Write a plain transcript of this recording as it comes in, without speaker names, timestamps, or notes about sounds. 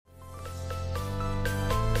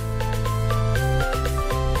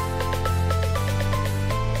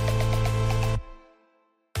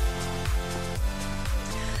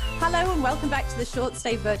Hello and welcome back to the Short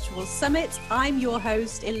Stay Virtual Summit. I'm your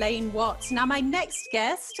host, Elaine Watt. Now, my next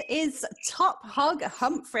guest is Top Hog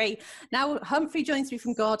Humphrey. Now, Humphrey joins me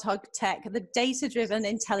from Guardhog Tech, the data-driven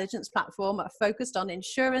intelligence platform focused on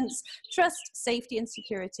insurance, trust, safety and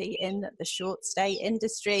security in the short stay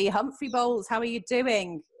industry. Humphrey Bowles, how are you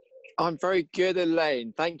doing? I'm very good,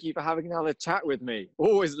 Elaine. Thank you for having another chat with me.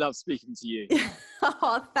 Always love speaking to you.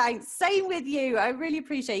 Oh, thanks. Same with you. I really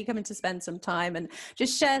appreciate you coming to spend some time and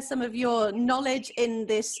just share some of your knowledge in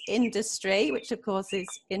this industry, which of course is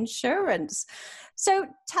insurance. So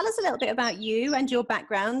tell us a little bit about you and your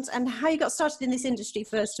background and how you got started in this industry,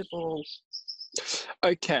 first of all.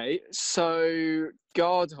 Okay, so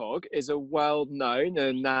Guardhog is a well-known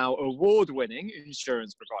and now award-winning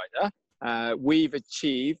insurance provider. We've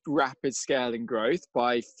achieved rapid scale and growth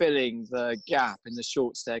by filling the gap in the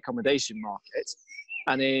short stay accommodation market.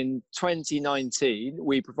 And in 2019,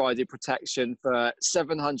 we provided protection for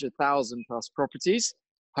 700,000 plus properties,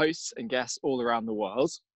 hosts and guests all around the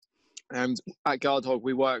world. And at Guardhog,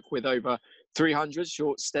 we work with over 300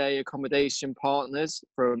 short stay accommodation partners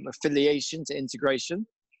from affiliation to integration.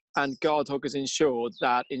 And Guardhog has ensured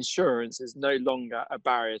that insurance is no longer a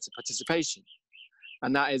barrier to participation.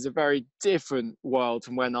 And that is a very different world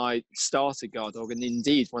from when I started Guardhog, and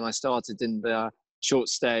indeed when I started in the short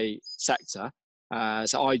stay sector.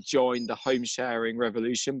 So I joined the home sharing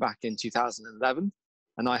revolution back in 2011,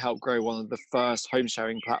 and I helped grow one of the first home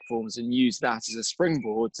sharing platforms and use that as a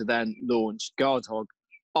springboard to then launch Guardhog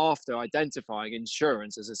after identifying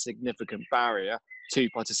insurance as a significant barrier to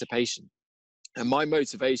participation. And my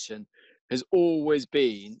motivation has always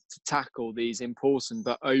been to tackle these important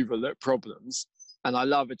but overlooked problems. And I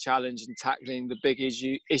love a challenge in tackling the big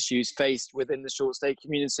issues faced within the short stay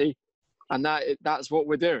community. And that's what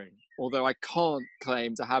we're doing. Although I can't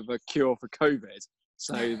claim to have a cure for COVID.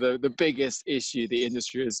 So the biggest issue the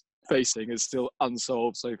industry is facing is still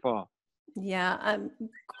unsolved so far. Yeah,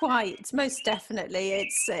 quite, most definitely.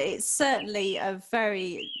 It's certainly a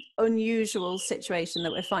very unusual situation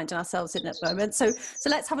that we're finding ourselves in at the moment. So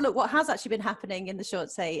let's have a look what has actually been happening in the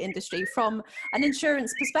short stay industry from an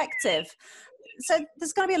insurance perspective. So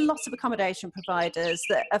there's going to be a lot of accommodation providers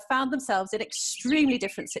that have found themselves in extremely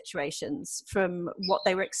different situations from what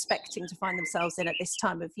they were expecting to find themselves in at this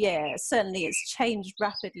time of year. Certainly it's changed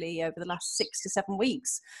rapidly over the last 6 to 7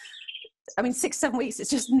 weeks. I mean, 6 to 7 weeks is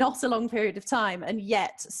just not a long period of time, and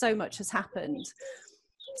yet so much has happened.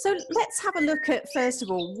 So let's have a look at, first of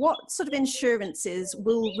all, what sort of insurances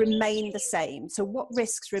will remain the same? So what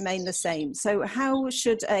risks remain the same? So how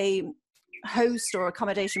should a host or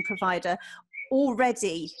accommodation provider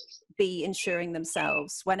already be insuring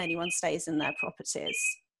themselves when anyone stays in their properties?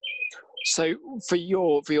 So for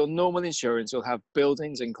your normal insurance, you'll have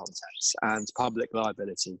buildings and contents and public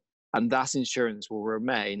liability, and that insurance will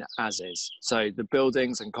remain as is. So the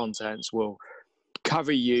buildings and contents will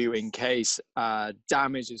cover you in case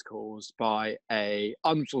damage is caused by a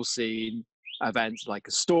unforeseen event like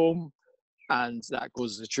a storm, and that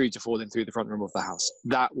causes a tree to fall in through the front room of the house.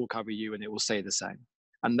 That will cover you and it will stay the same.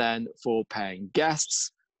 And then for paying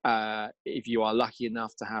guests, if you are lucky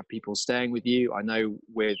enough to have people staying with you, I know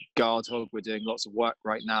with Guardhog, we're doing lots of work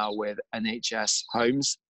right now with NHS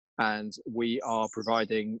homes, and we are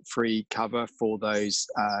providing free cover for those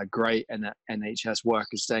great NHS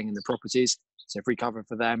workers staying in the properties. So free cover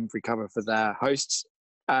for them, free cover for their hosts.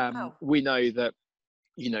 We know that,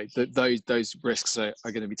 you know, that those risks are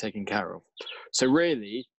going to be taken care of. So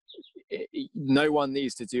really, no one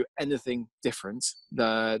needs to do anything different.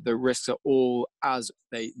 The risks are all as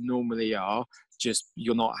they normally are, just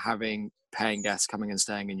you're not having paying guests coming and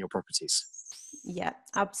staying in your properties. Yeah,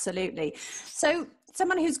 absolutely. So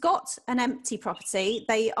someone who's got an empty property,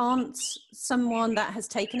 they aren't someone that has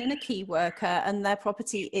taken in a key worker and their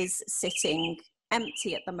property is sitting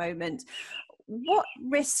empty at the moment. What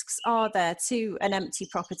risks are there to an empty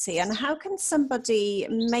property, and how can somebody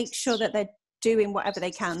make sure that they're doing whatever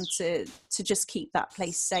they can to just keep that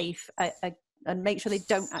place safe and make sure they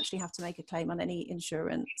don't actually have to make a claim on any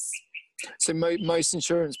insurance? So most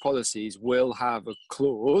insurance policies will have a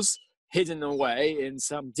clause hidden away in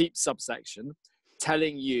some deep subsection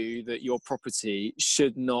telling you that your property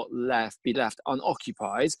should not be left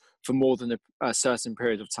unoccupied for more than a certain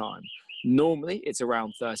period of time. Normally it's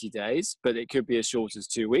around 30 days, but it could be as short as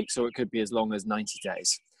 2 weeks, or it could be as long as 90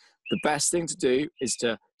 days. The best thing to do is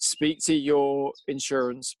to speak to your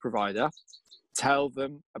insurance provider, tell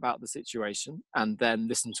them about the situation, and then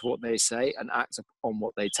listen to what they say and act on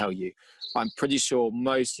what they tell you. I'm pretty sure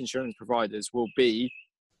most insurance providers will be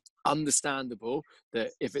understandable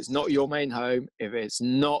that if it's not your main home, if it's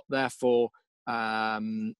not there for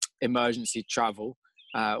emergency travel,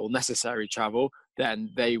 or necessary travel,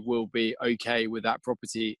 then they will be okay with that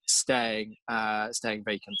property staying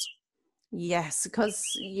vacant. Yes, because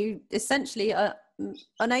you essentially are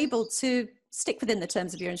unable to stick within the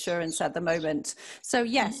terms of your insurance at the moment. So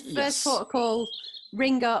yes, first port of call,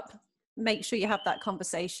 ring up, make sure you have that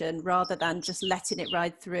conversation rather than just letting it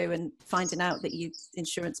ride through and finding out that your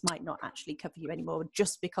insurance might not actually cover you anymore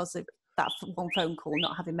just because of that one phone call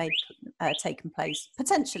not having taken place.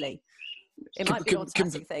 Potentially, it might be an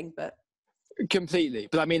automatic thing, but completely.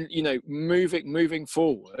 But I mean, moving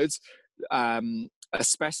forward,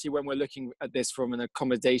 especially when we're looking at this from an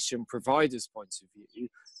accommodation provider's point of view,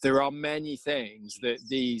 there are many things that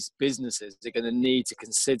these businesses are going to need to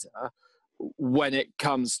consider when it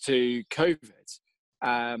comes to COVID.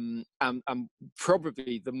 And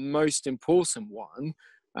probably the most important one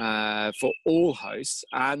for all hosts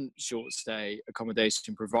and short stay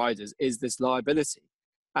accommodation providers is this liability.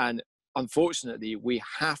 And unfortunately, we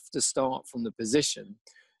have to start from the position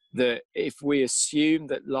that if we assume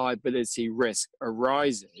that liability risk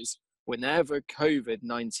arises whenever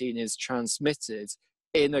COVID-19 is transmitted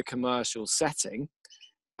in a commercial setting,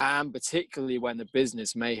 and particularly when the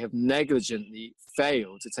business may have negligently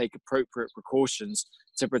failed to take appropriate precautions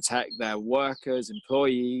to protect their workers,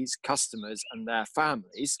 employees, customers, and their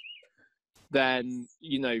families, then,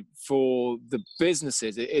 for the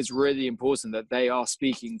businesses, it is really important that they are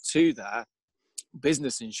speaking to their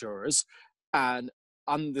business insurers and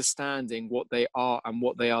understanding what they are and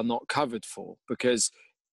what they are not covered for, because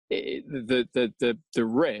the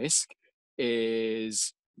risk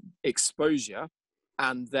is exposure,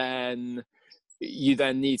 and then you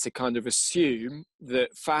then need to kind of assume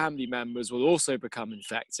that family members will also become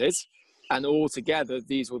infected, and altogether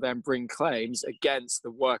these will then bring claims against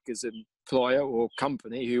the worker's employer or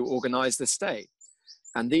company who organised the stay.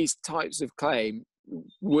 And these types of claim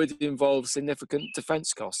would involve significant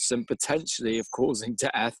defence costs and potentially of causing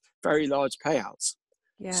death, very large payouts.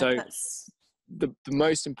 Yeah, so the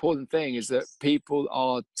most important thing is that people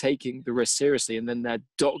are taking the risk seriously, and then they're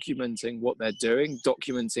documenting what they're doing,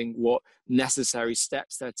 documenting what necessary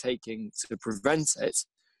steps they're taking to prevent it.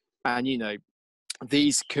 And,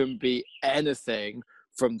 these can be anything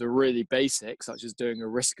from the really basic, such as doing a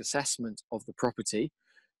risk assessment of the property,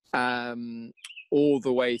 all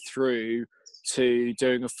the way through to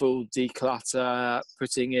doing a full declutter,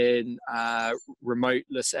 putting in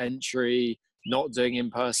remoteless entry, not doing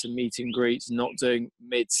in-person meet and greets, not doing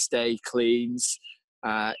mid-stay cleans,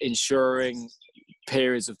 ensuring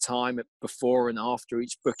periods of time before and after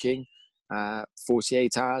each booking,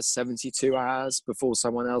 48 hours, 72 hours before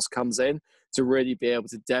someone else comes in, to really be able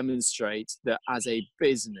to demonstrate that as a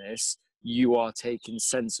business, you are taking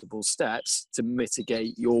sensible steps to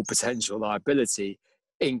mitigate your potential liability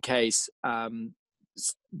in case,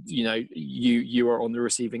 you are on the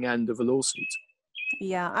receiving end of a lawsuit.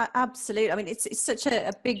 Yeah, absolutely. I mean, it's such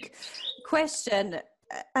a big question.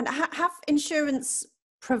 And have insurance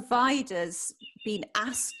providers been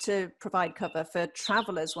asked to provide cover for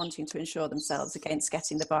travellers wanting to insure themselves against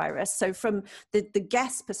getting the virus? So from the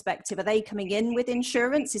guest perspective, are they coming in with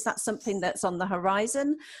insurance? Is that something that's on the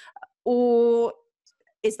horizon? Or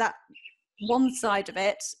is that one side of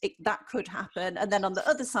it, that could happen? And then on the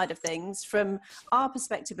other side of things, from our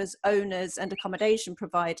perspective as owners and accommodation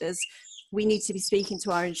providers, we need to be speaking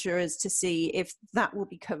to our insurers to see if that will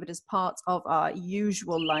be covered as part of our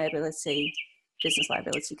usual business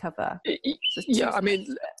liability cover. Yeah, I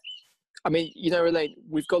mean, Elaine,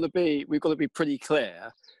 we've got to be pretty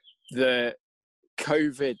clear that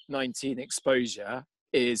COVID-19 exposure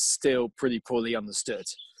is still pretty poorly understood.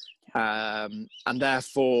 And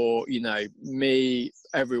therefore,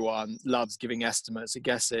 everyone loves giving estimates and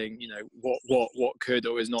guessing, what could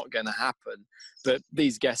or is not going to happen. But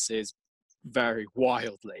these guesses vary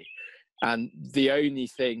wildly. And the only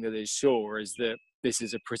thing that is sure is that this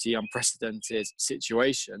is a pretty unprecedented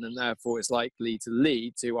situation, and therefore it's likely to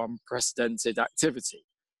lead to unprecedented activity.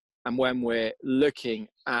 And when we're looking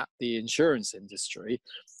at the insurance industry,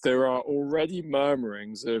 there are already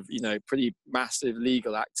murmurings of, pretty massive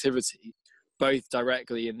legal activity, both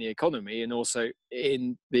directly in the economy and also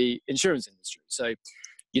in the insurance industry. So,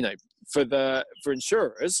 for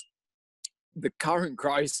insurers, the current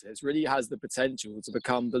crisis really has the potential to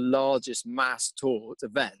become the largest mass tort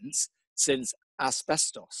event since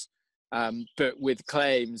asbestos, but with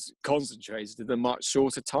claims concentrated in a much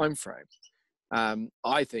shorter time frame.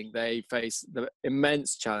 I think they face the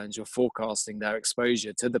immense challenge of forecasting their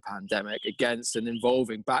exposure to the pandemic against an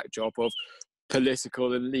evolving backdrop of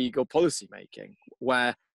political and legal policy making,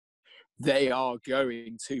 where they are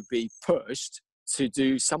going to be pushed to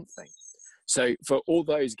do something. So for all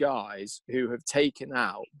those guys who have taken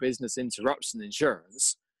out business interruption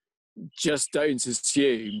insurance, just don't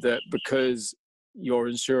assume that because your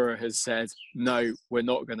insurer has said, no, we're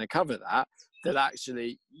not going to cover that, that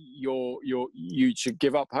actually you should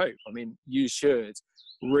give up hope. I mean, you should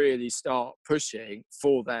really start pushing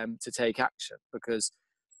for them to take action, because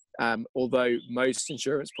although most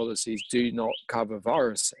insurance policies do not cover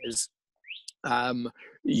viruses,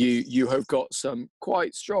 you have got some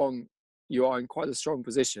quite strong, you are in quite a strong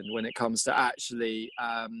position when it comes to actually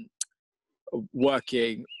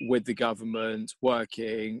working with the government,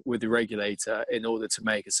 working with the regulator in order to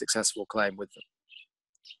make a successful claim with them.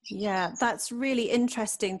 Yeah, that's really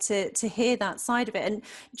interesting to hear that side of it. And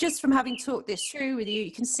just from having talked this through with you,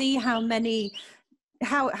 you can see how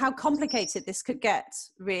complicated this could get,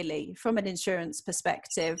 really, from an insurance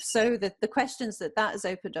perspective. So the questions that has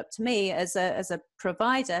opened up to me as a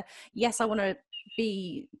provider, yes, I want to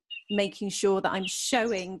be making sure that I'm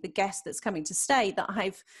showing the guest that's coming to stay that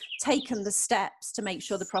I've taken the steps to make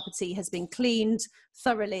sure the property has been cleaned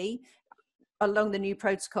thoroughly along the new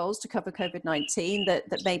protocols to cover COVID-19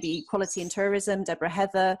 that maybe Quality and Tourism, Deborah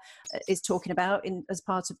Heather, is talking about as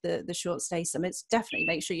part of the short stay summits. Definitely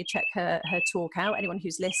make sure you check her talk out, anyone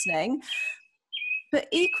who's listening. But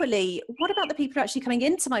equally, what about the people who are actually coming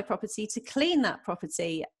into my property to clean that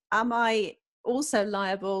property? Am I also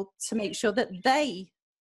liable to make sure that they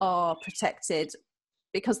are protected,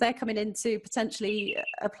 because they're coming into potentially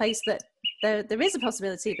a place that there is a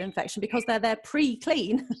possibility of infection because they're there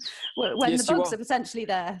pre-clean when the bugs are potentially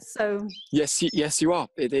there? So yes, you are.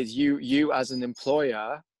 It is you as an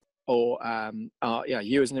employer, or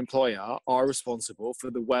you as an employer are responsible for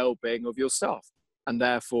the well-being of your staff, and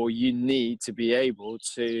therefore you need to be able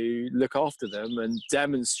to look after them and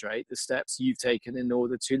demonstrate the steps you've taken in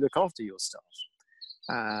order to look after your staff.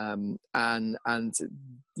 And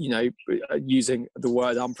you know, using the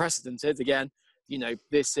word unprecedented again, you know,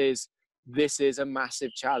 this is a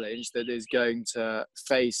massive challenge that is going to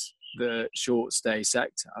face the short stay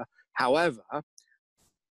sector. However,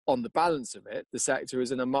 on the balance of it, the sector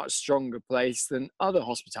is in a much stronger place than other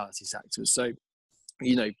hospitality sectors. So,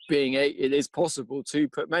 you know, it is possible to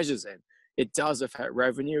put measures in. It does affect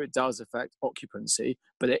revenue, it does affect occupancy,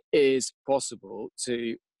 but it is possible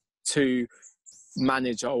to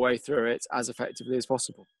manage our way through it as effectively as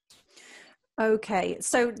possible. Okay,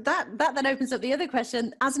 so that then opens up the other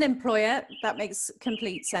question. As an employer, that makes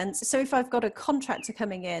complete sense. So if I've got a contractor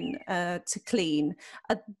coming in to clean,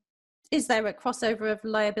 is there a crossover of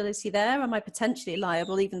liability there? Am I potentially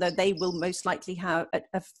liable, even though they will most likely have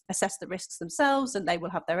assessed the risks themselves and they will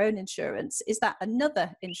have their own insurance? Is that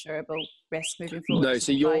another insurable risk moving forward? No,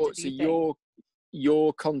 so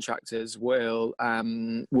your contractors will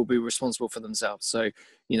be responsible for themselves. So,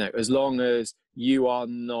 you know, as long as you are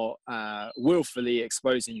not willfully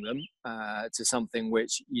exposing them to something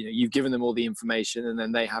which, you know, you've given them all the information and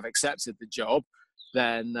then they have accepted the job,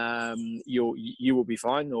 then you will be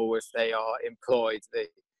fine. Or if they are employed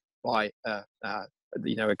by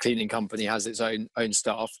you know, a cleaning company has its own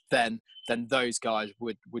staff, then those guys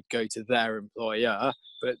would go to their employer.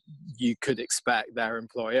 But you could expect their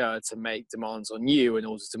employer to make demands on you in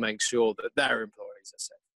order to make sure that their employees are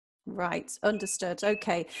safe. Right, understood.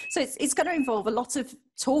 Okay, so it's going to involve a lot of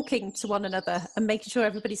talking to one another and making sure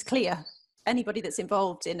everybody's clear. Anybody that's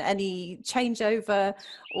involved in any changeover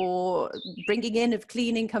or bringing in of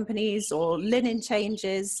cleaning companies or linen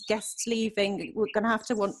changes, guests leaving, we're going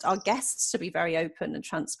to want our guests to be very open and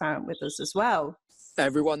transparent with us as well.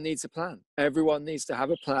 Everyone needs a plan. Everyone needs to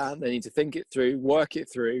have a plan. They need to think it through, work it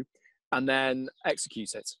through, and then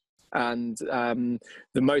execute it. And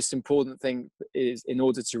the most important thing is, in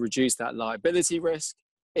order to reduce that liability risk,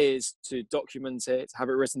 is to document it, have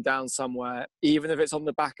it written down somewhere, even if it's on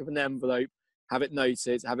the back of an envelope, have it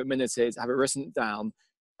noted, have it minuted, have it written down,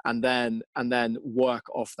 and then work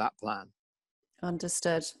off that plan.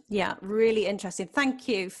 Understood. Yeah, really interesting. Thank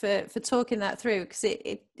you for talking that through, because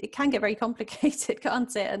it can get very complicated,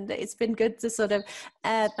 can't it? And it's been good to sort of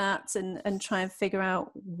air that and try and figure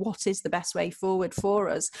out what is the best way forward for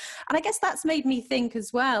us. And I guess that's made me think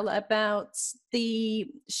as well about the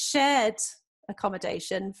shared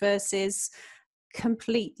accommodation versus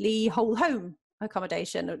completely whole home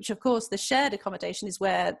accommodation, which of course the shared accommodation is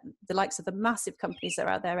where the likes of the massive companies that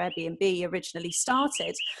are out there, Airbnb, originally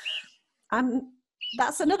started.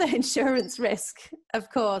 That's another insurance risk, of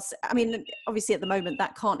course. I mean, obviously at the moment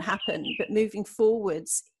that can't happen, but moving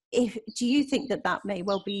forwards, do you think that may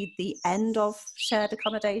well be the end of shared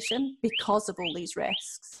accommodation because of all these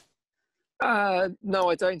risks? No,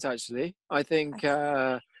 I don't actually. I think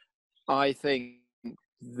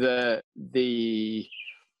the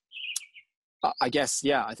I guess,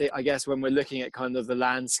 yeah, I guess when we're looking at kind of the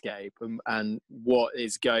landscape and what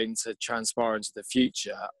is going to transpire into the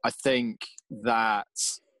future, I think that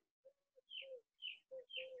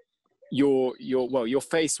you're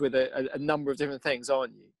faced with a number of different things,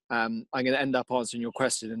 aren't you? I'm going to end up answering your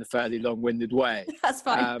question in a fairly long-winded way. That's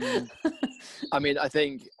fine. I mean, I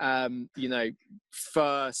think,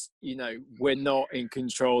 first, we're not in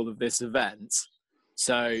control of this event.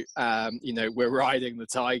 So, we're riding the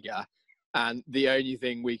tiger, and the only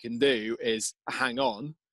thing we can do is hang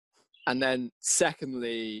on. And then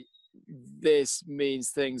secondly, this means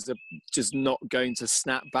things are just not going to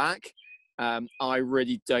snap back. I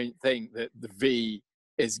really don't think that the V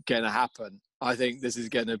is going to happen. I think this is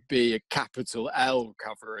going to be a capital L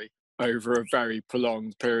recovery over a very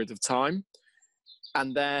prolonged period of time.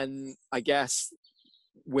 And then I guess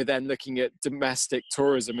we're then looking at domestic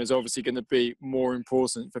tourism is obviously going to be more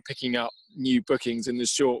important for picking up new bookings in the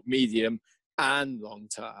short, medium and long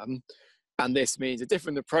term. And this means a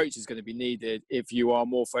different approach is going to be needed if you are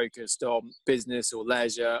more focused on business or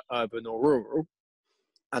leisure, urban or rural.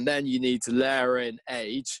 And then you need to layer in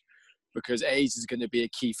age, because age is going to be a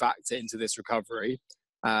key factor into this recovery.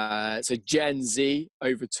 So Gen Z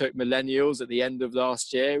overtook millennials at the end of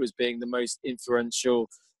last year as being the most influential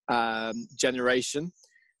generation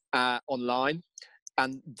online.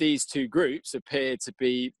 And these two groups appear to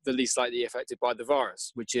be the least likely affected by the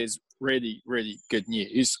virus, which is really, really good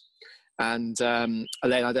news. And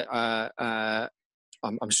Elaine,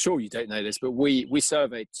 I'm sure you don't know this, but we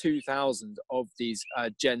surveyed 2,000 of these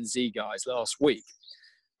Gen Z guys last week.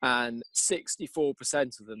 And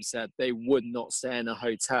 64% of them said they would not stay in a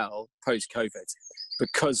hotel post-COVID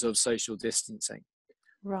because of social distancing.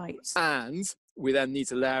 Right. And we then need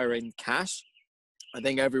to layer in cash. I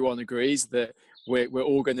think everyone agrees that we're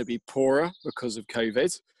all going to be poorer because of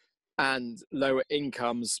COVID, and lower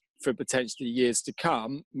incomes for potentially years to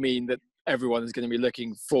come mean that everyone is going to be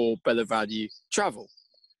looking for better value travel.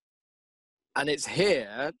 And it's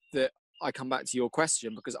here that I come back to your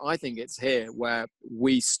question, because I think it's here where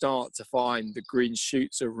we start to find the green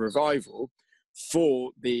shoots of revival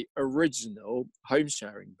for the original home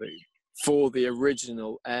sharing boom, for the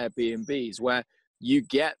original Airbnbs, where you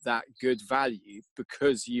get that good value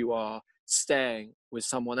because you are staying with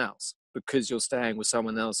someone else, because you're staying with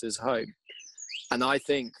someone else's home. And I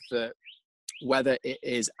think that whether it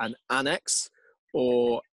is an annex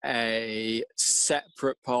or a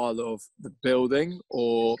separate part of the building,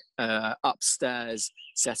 or upstairs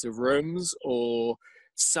set of rooms, or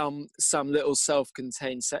some little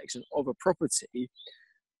self-contained section of a property,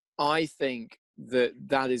 I think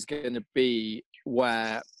that is going to be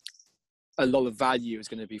where a lot of value is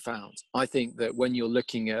going to be found. I think that when you're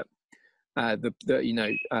looking at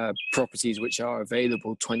properties which are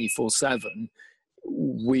available 24/7,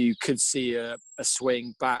 we could see a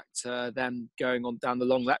swing back to them going on down the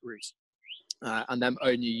long let route, and them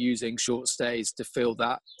only using short stays to fill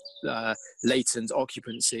that latent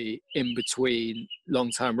occupancy in between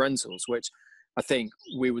long-term rentals, which I think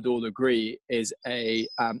we would all agree is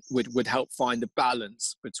would help find a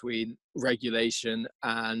balance between regulation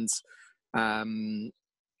and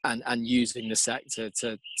using the sector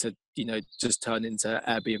to just turn into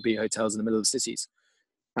Airbnb hotels in the middle of cities.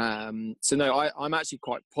 So no, I'm actually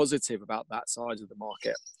quite positive about that side of the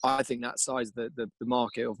market. I think that side of the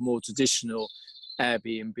market of more traditional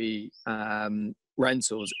Airbnb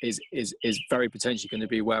rentals is very potentially going to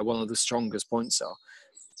be where one of the strongest points are.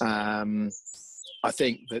 I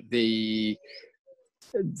think that the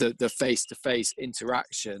face-to-face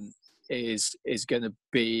interaction is going to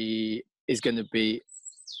be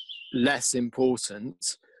less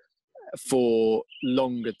important for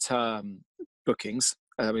longer term bookings.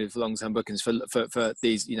 For long-term bookings for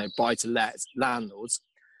these buy-to-let landlords,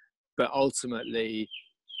 but ultimately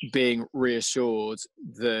being reassured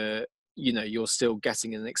that you're still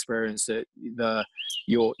getting an experience that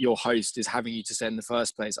your host is having you to stay in the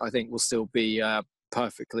first place, I think will still be a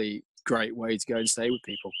perfectly great way to go and stay with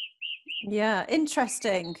people. Yeah,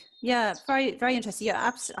 interesting. Yeah, very, very interesting. Yeah,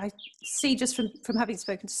 absolutely. I see just from having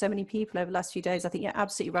spoken to so many people over the last few days, I think you're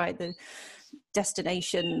absolutely right. The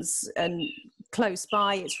destinations and close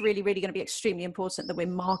by, it's really, really going to be extremely important that we're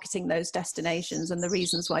marketing those destinations and the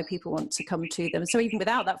reasons why people want to come to them. So even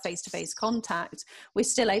without that face-to-face contact, we're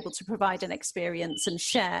still able to provide an experience and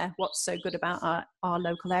share what's so good about our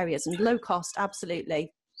local areas. And low cost,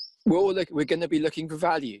 absolutely. We're going to be looking for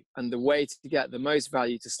value, and the way to get the most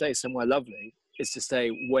value to stay somewhere lovely is to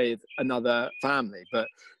stay with another family. But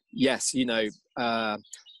yes,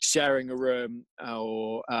 sharing a room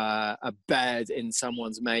or a bed in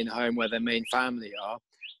someone's main home where their main family are,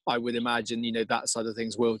 I would imagine, that side of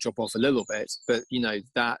things will drop off a little bit, but,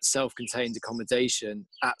 that self-contained accommodation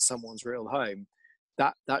at someone's real home,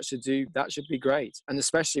 that should be great. And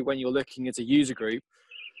especially when you're looking at a user group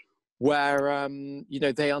where,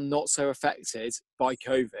 they are not so affected by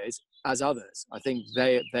COVID as others. I think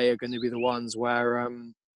they are going to be the ones where,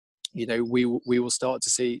 we will start to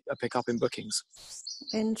see a pickup in bookings.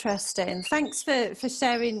 Interesting. Thanks for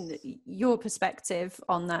sharing your perspective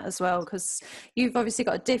on that as well, because you've obviously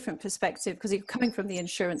got a different perspective because you're coming from the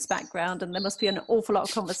insurance background, and there must be an awful lot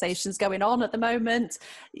of conversations going on at the moment.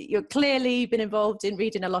 You're clearly been involved in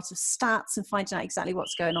reading a lot of stats and finding out exactly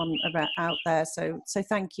what's going on out there. So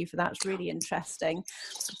thank you for that. It's really interesting.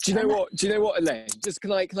 Do you know what, Elaine? Just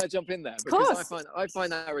can I jump in there? Because of course. I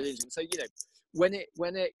find that really interesting. So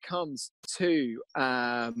when it comes to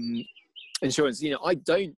insurance, I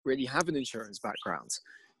don't really have an insurance background.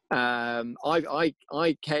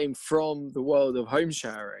 I came from the world of home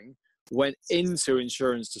sharing, went into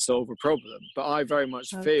insurance to solve a problem, but I very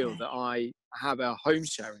much feel that I have a home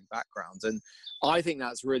sharing background, and I think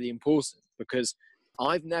that's really important because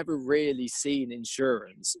I've never really seen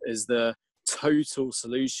insurance as the total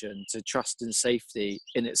solution to trust and safety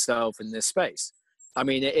in itself in this space. I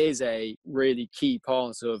mean, it is a really key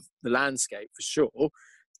part of the landscape for sure,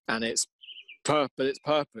 and its purpose,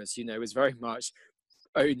 is very much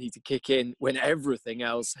only to kick in when everything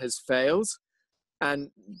else has failed. And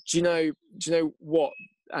do you know what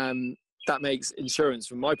that makes insurance,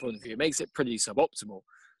 from my point of view, it makes it pretty suboptimal,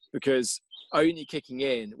 because only kicking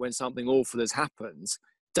in when something awful has happened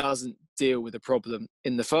doesn't deal with the problem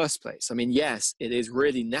in the first place. I mean, yes, it is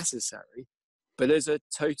really necessary, but as a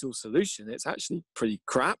total solution, it's actually pretty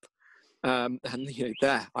crap. And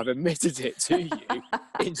there, I've admitted it to you.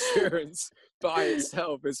 Insurance by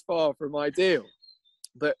itself is far from ideal.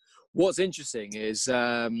 But what's interesting is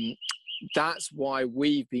that's why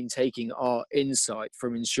we've been taking our insight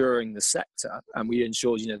from insuring the sector, and we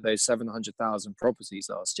insured, those 700,000 properties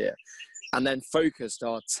last year, and then focused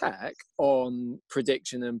our tech on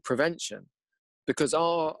prediction and prevention, because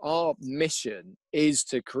our mission is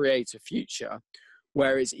to create a future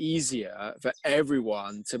where it's easier for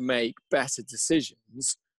everyone to make better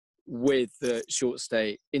decisions with the short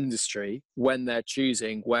stay industry when they're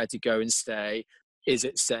choosing where to go and stay. Is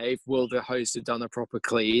it safe? Will the host have done a proper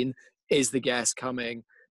clean? Is the guest coming?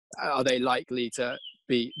 Are they likely to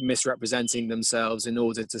be misrepresenting themselves in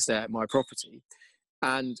order to stay at my property?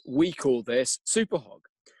 And we call this Superhog.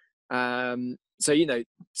 So,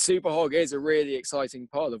 Superhog is a really exciting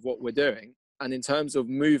part of what we're doing. And in terms of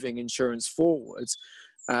moving insurance forwards,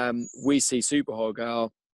 we see Superhog, our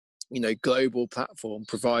global platform,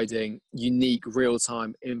 providing unique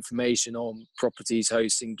real-time information on properties,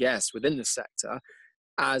 hosts and guests within the sector,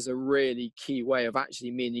 as a really key way of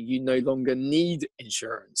actually meaning you no longer need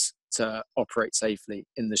insurance to operate safely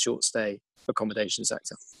in the short stay accommodation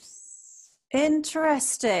sector.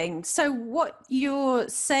 Interesting. So what you're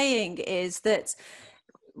saying is that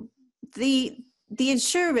the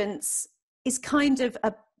insurance is kind of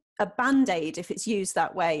a band-aid, if it's used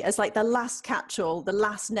that way, as like the last catch-all, the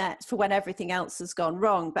last net for when everything else has gone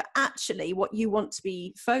wrong. But actually what you want to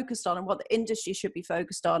be focused on, and what the industry should be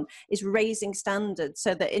focused on, is raising standards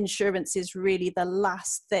so that insurance is really the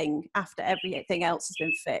last thing after everything else has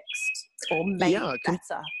been fixed or made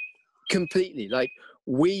better. Completely. Like,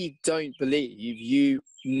 we don't believe you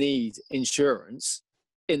need insurance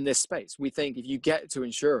in this space. We think if you get to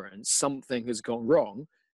insurance, something has gone wrong,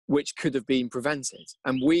 which could have been prevented.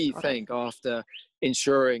 And we think after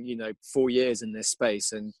insuring, 4 years in this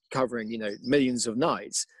space and covering, millions of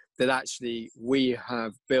nights, that actually we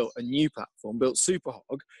have built a new platform, built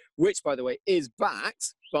Superhog, which, by the way, is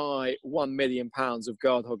backed by £1 million of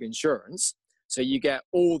Guardhog insurance. So you get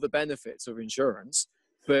all the benefits of insurance,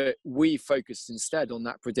 but we focused instead on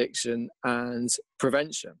that prediction and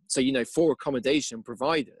prevention. So, for accommodation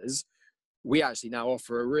providers, we actually now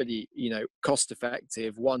offer a really,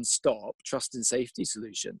 cost-effective, one-stop trust and safety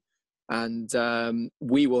solution. And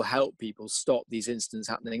we will help people stop these incidents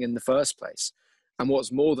happening in the first place. And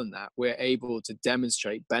what's more than that, we're able to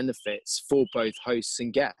demonstrate benefits for both hosts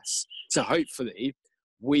and guests. So hopefully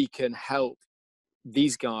we can help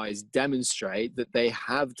these guys demonstrate that they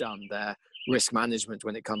have done their risk management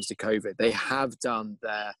when it comes to COVID. They have done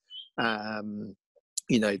their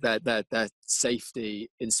their safety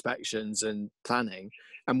inspections and planning,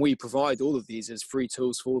 and we provide all of these as free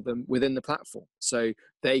tools for them within the platform, so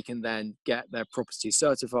they can then get their property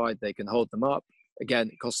certified. They can hold them up.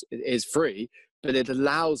 Again, it is free, but it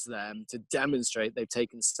allows them to demonstrate they've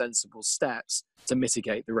taken sensible steps to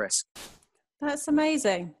mitigate the risk. That's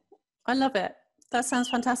amazing. I love it. That sounds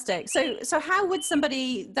fantastic. So how would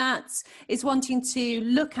somebody that is wanting to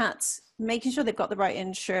look at making sure they've got the right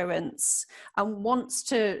insurance and wants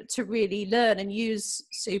to really learn and use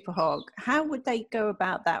Superhog, how would they go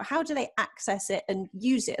about that? How do they access it and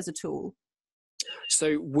use it as a tool?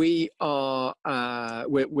 So we are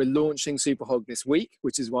we're launching Superhog this week,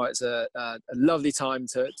 which is why it's a lovely time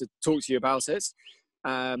to talk to you about it.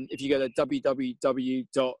 If you go to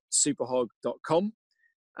www.superhog.com,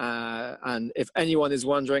 and if anyone is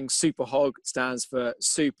wondering, Superhog stands for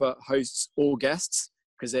Super Hosts or Guests,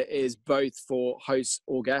 because it is both for hosts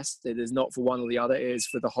or guests. It is not for one or the other. It is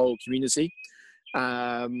for the whole community.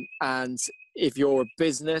 And if you're a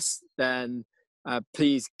business, then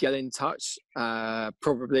please get in touch.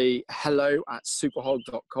 Probably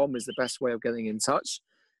hello@superhog.com is the best way of getting in touch.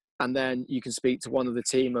 And then you can speak to one of the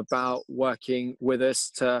team about working with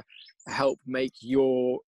us to help make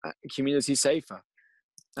your community safer.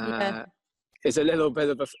 Yeah. It's a little bit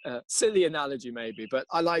of a silly analogy maybe, but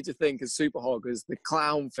I like to think of Superhog as the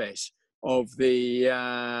clownfish of the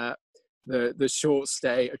short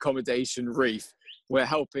stay accommodation reef. We're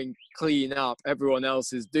helping clean up everyone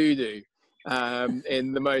else's doo-doo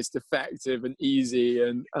in the most effective and easy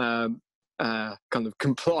and kind of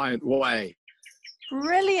compliant way.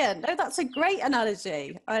 Brilliant. Oh, that's a great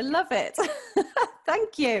analogy. I love it.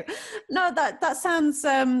 Thank you. No, that sounds,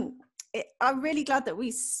 I'm really glad that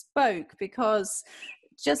we spoke, because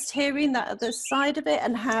just hearing that other side of it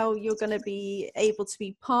and how you're going to be able to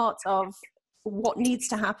be part of what needs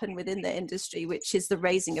to happen within the industry, which is the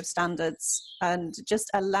raising of standards and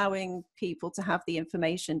just allowing people to have the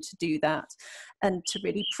information to do that and to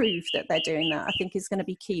really prove that they're doing that, I think is going to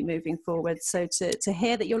be key moving forward. So to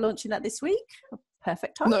hear that you're launching that this week,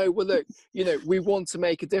 perfect time. No, well, look, we want to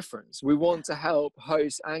make a difference. We want to help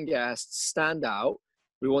hosts and guests stand out.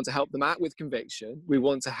 We want to help them act with conviction. We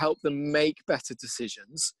want to help them make better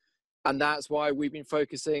decisions. And that's why we've been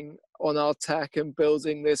focusing on our tech and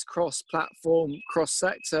building this cross-platform,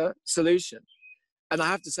 cross-sector solution. And I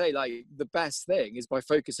have to say, the best thing is by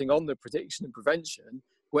focusing on the prediction and prevention,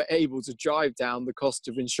 we're able to drive down the cost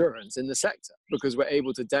of insurance in the sector, because we're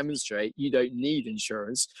able to demonstrate you don't need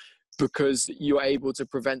insurance because you're able to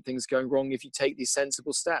prevent things going wrong if you take these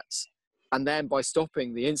sensible steps. And then by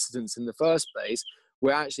stopping the incidents in the first place,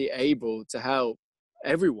 we're actually able to help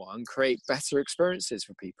everyone create better experiences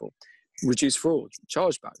for people, reduce fraud,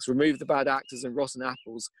 chargebacks, remove the bad actors and rotten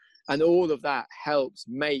apples, and all of that helps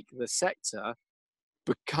make the sector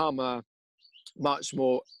become a much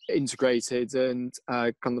more integrated and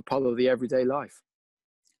kind of part of the everyday life.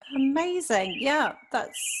 Amazing. Yeah,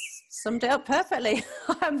 that's summed it up perfectly.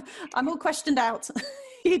 I'm all questioned out.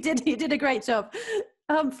 You did a great job.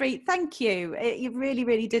 Humphrey, thank you. You really,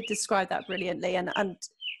 really did describe that brilliantly. And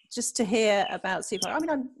just to hear about Superhog, I mean,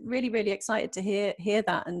 I'm really, really excited to hear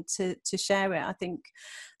that and to share it. I think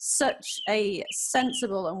such a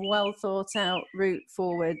sensible and well thought out route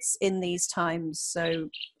forwards in these times. So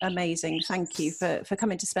amazing. Thank you for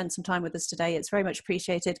coming to spend some time with us today. It's very much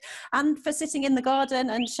appreciated. And for sitting in the garden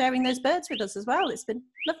and sharing those birds with us as well. It's been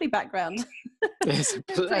lovely background. It's a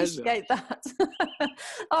pleasure. Appreciate that.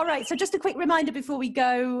 All right. So just a quick reminder before we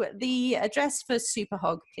go, the address for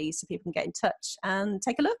Superhog, please, so people can get in touch and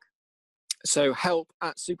take a look. So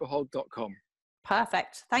help@superhog.com.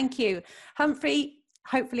 Perfect. Thank you. Humphrey,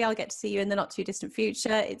 hopefully I'll get to see you in the not too distant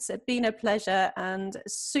future. It's been a pleasure and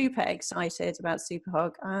super excited about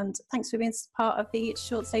Superhog. And thanks for being part of the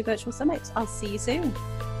Short Stay Virtual Summit. I'll see you soon.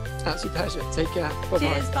 Absolute pleasure. Take care. Bye-bye.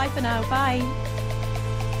 Cheers. Bye for now. Bye.